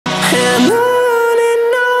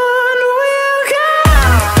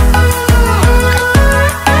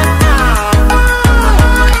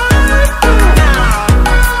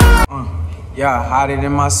Yeah, hotter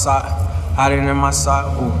than my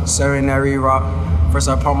sock, ooh, serenary rock. First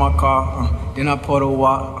I park my car, then I pour the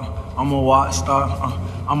walk. I'm a walk star,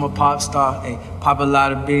 I'm a pop star, ayy. Pop a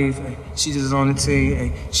lot of beans, ayy. She just on the team,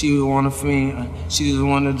 ayy. She just want a fiend, she just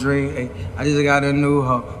want a dream, ayy. I just got a new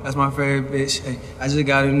hoe, that's my favorite bitch, ayy. I just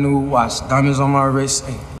got a new watch, diamonds on my wrist,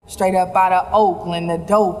 ayy. Straight up out of Oakland, the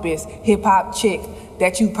dopest hip-hop chick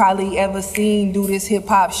that you probably ever seen do this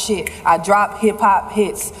hip-hop shit. I drop hip-hop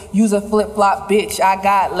hits, use a flip-flop bitch. I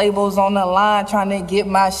got labels on the line trying to get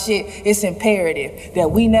my shit. It's imperative that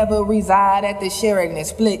we never reside at the Sheraton.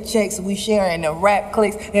 Split checks, we sharing the rap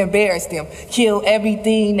clicks, embarrass them. Kill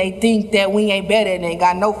everything they think that we ain't better than.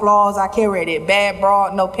 Got no flaws, I carried it. Bad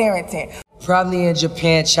broad, no parenting. Probably in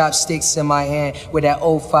Japan, chopsticks in my hand, with that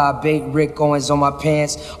 05 baked Rick Owens on my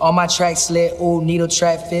pants. All my tracks slit, ooh, needle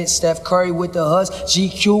track fit. Steph Curry with the huss,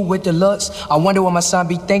 GQ with the looks. I wonder what my son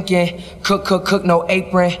be thinking. Cook, no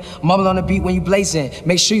apron. Mumble on the beat when you blazing.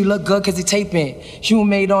 Make sure you look good cause he taping. Human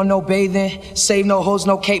made on no bathing. Save no hoes,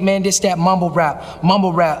 no cape, man, this that mumble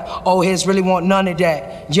rap. Old heads really want none of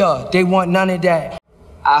that. Yeah, they want none of that.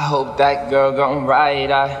 I hope that girl gon' ride.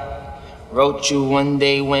 I wrote you one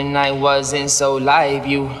day when I wasn't so live.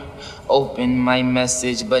 You opened my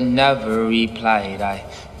message but never replied. I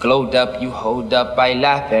glowed up, you hold up, I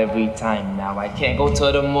laugh every time. Now I can't go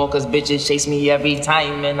to the mall cause bitches chase me every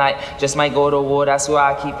time. And I just might go to war, that's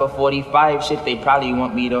why I keep a 45. Shit, they probably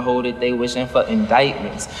want me to hold it, they wishing for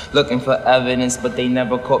indictments. Looking for evidence but they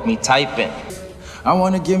never caught me typing. I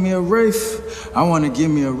wanna give me a Wraith,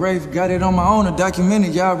 got it on my own, a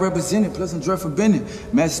documented, y'all represented, plus I'm dressed for Bennett.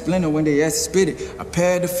 Master Splendor when they ask to spit it, I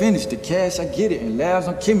pad to finish, the cash I get it, and labs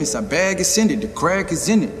on chemists, I bag it, send it, the crack is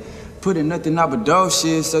in it. Putting nothing out but dog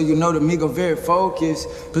shit, so you know that me go very focused.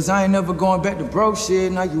 Cause I ain't never going back to broke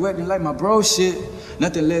shit, now you acting like my bro shit.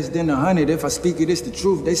 Nothing less than 100, if I speak it, it's the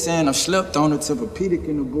truth. They saying I slept on it, Tempur-Pedic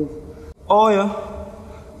in the booth. Oh yeah,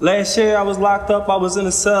 last year I was locked up, I was in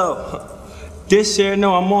a cell. This year,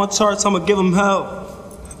 no, I'm on charts, I'ma give them hell.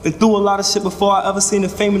 Been through a lot of shit before I ever seen the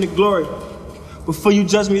fame and the glory. Before you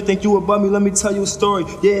judge me, you think you above me, let me tell you a story.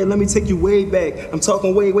 Yeah, let me take you way back. I'm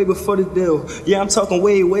talking way before the deal. Yeah, I'm talking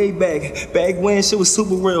way back. Back when shit was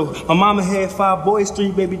super real. My mama had 5 boys,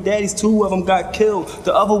 3 baby daddies, 2 of them got killed.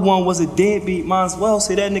 The other one was a deadbeat, might as well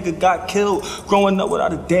say that nigga got killed. Growing up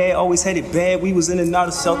without a dad, always had it bad. We was in and out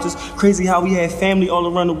of shelters. Crazy how we had family all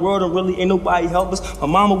around the world and really ain't nobody help us. My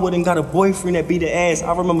mama wouldn't got a boyfriend that beat the ass.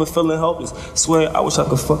 I remember feeling helpless. Swear, I wish I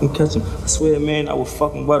could fucking catch him. I swear, man, I would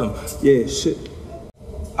fucking wet him. Yeah, shit.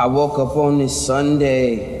 I woke up on this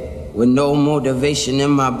Sunday with no motivation in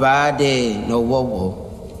my body, no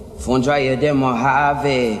whoa. Phone drier than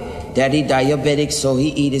Mojave. Daddy diabetic, so he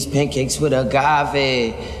eat his pancakes with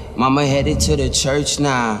agave. Mama headed to the church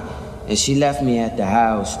now, and she left me at the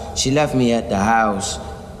house.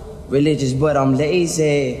 Religious, but I'm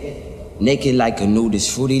lazy. Naked like a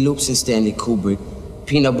nudist, Fruity Loops and Stanley Kubrick.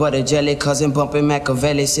 Peanut butter jelly, cousin bumping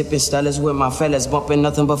Machiavelli, sipping Stellas with my fellas, bumping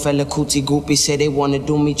nothing but fella cootie groupies. Say they wanna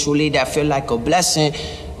do me truly, that feel like a blessing.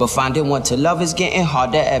 But finding one to love is getting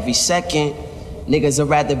harder every second. Niggas would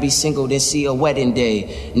rather be single than see a wedding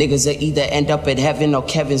day. Niggas will either end up at heaven or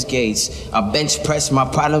Kevin's gates. I bench press my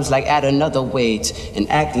problems like add another weight, and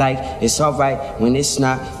act like it's alright when it's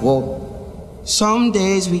not. Whoa. Some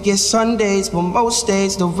days we get Sundays, but most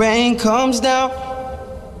days the rain comes down,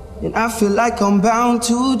 and I feel like I'm bound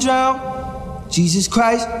to drown. Jesus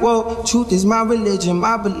Christ, whoa, truth is my religion,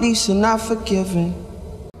 my beliefs are not forgiven.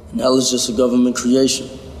 And hell is just a government creation.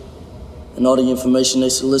 And all the information they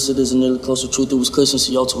solicit isn't nearly close to truth, it was clear since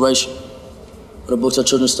the alteration. But the books our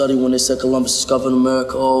children study when they said Columbus discovered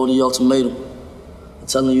America, oh, the ultimatum. I'm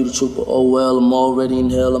telling you the truth, but oh well, I'm already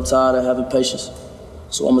in hell, I'm tired of having patience.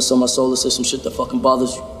 So I'ma sell my soul and say some shit that fucking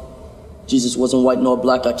bothers you. Jesus wasn't white nor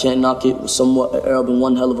black, I can't knock it. Was somewhat an Arab and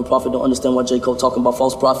one hell of a prophet. Don't understand why J. Cole talking about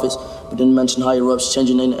false prophets, but didn't mention higher ups,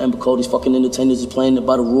 changing name to Amber Code. These fucking entertainers is playing it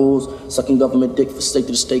by the rules, sucking government dick for state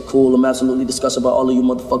to stay cool. I'm absolutely disgusted about all of you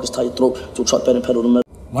motherfuckers tie your throat to a truck bed and pedal to metal.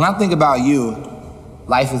 When I think about you,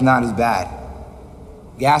 life is not as bad.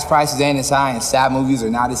 Gas prices ain't as high and sad movies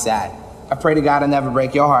are not as sad. I pray to God I never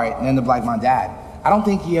break your heart and end up like my dad. I don't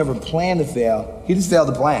think he ever planned to fail, he just failed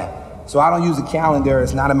to plan. So I don't use a calendar,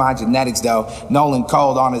 it's not in my genetics though. Nolan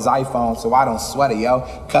Cold on his iPhone, so I don't sweat it, yo.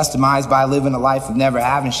 Customized by living a life of never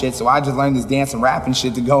having shit, so I just learned this dance and rapping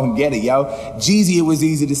shit to go and get it, yo. Jeezy, it was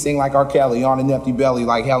easy to sing like R. Kelly, on an empty belly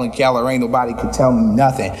like Helen Keller, ain't nobody could tell me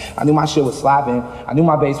nothing. I knew my shit was slapping, I knew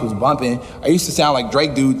my bass was bumping. I used to sound like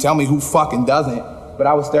Drake, dude, tell me who fucking doesn't. But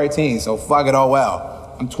I was 13, so fuck it, oh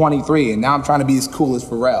well. I'm 23 and now I'm trying to be as cool as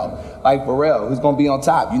Pharrell. Like Pharrell, who's gonna be on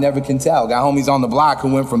top? You never can tell. Got homies on the block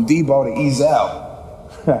who went from Debo to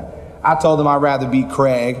Ezel. I told them I'd rather be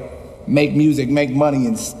Craig, make music, make money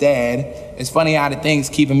instead. It's funny how the things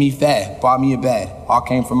keeping me fed, bought me a bed, all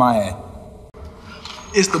came from my head.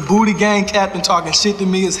 It's the booty gang captain talking shit to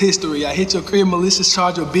me is history. I hit your crib, malicious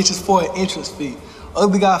charge your bitches for an entrance fee.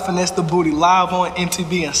 Ugly guy finesse the booty live on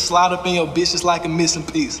MTV and slide up in your bitches like a missing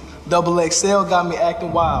piece. XXL got me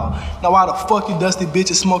acting wild. Now why the fuck you dusty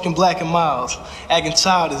bitches smoking Black and Miles? Acting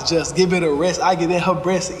childish, just give it a rest. I get in her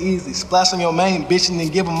breast easy. Splash on your main bitch and then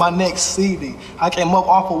give her my next CD. I came up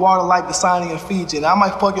off of water like the signing in Fiji. And I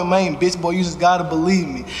might fuck your main bitch, boy, you just gotta believe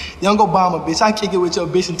me. Young Obama bitch, I kick it with your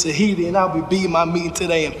bitch in Tahiti and I'll be beating my meat until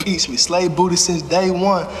they impeach me. Slave booty since day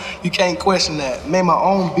one, you can't question that. Made my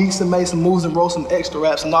own beats and made some moves and wrote some extra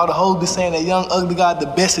raps. And all the hoes be saying that young ugly guy the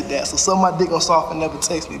best at that. So suck my dick on soft and never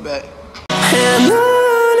text me back. And